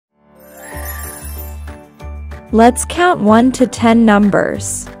Let's count 1 to 10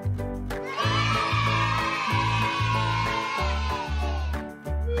 numbers.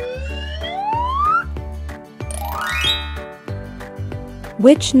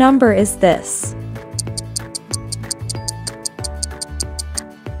 Which number is this?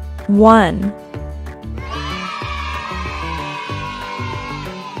 1.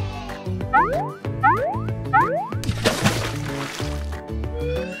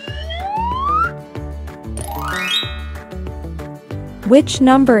 Which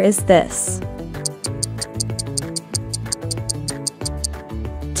number is this?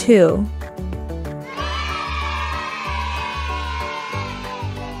 2.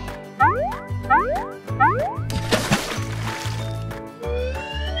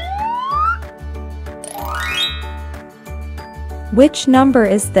 Which number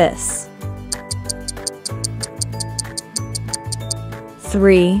is this?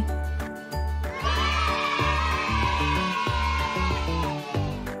 3.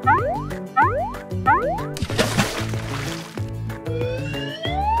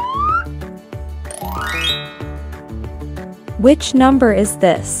 Which number is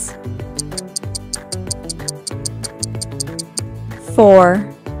this? 4.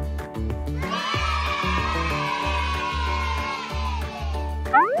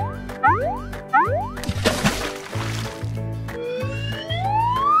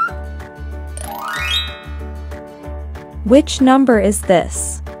 Which number is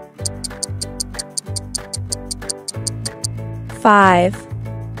this? 5.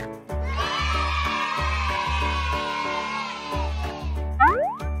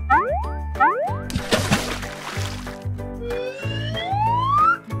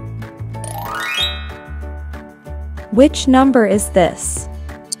 Which number is this?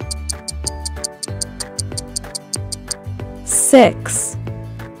 6.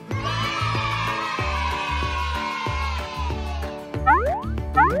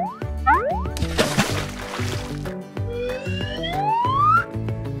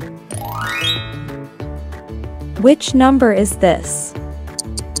 Which number is this?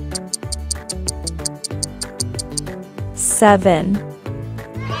 7.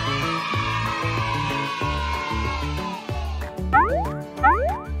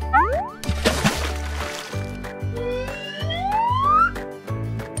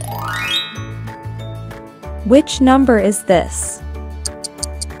 Which number is this?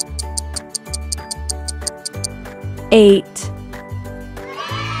 8.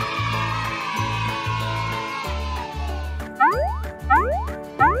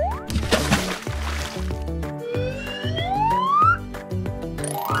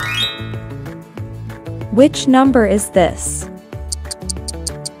 Which number is this?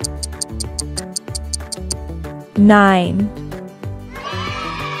 9.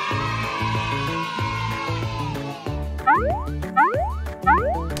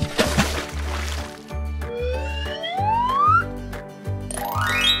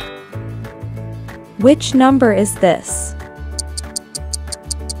 Which number is this?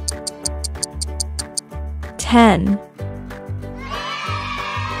 10.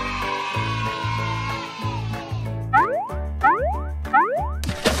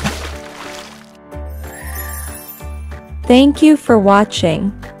 Thank you for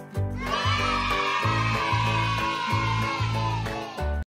watching.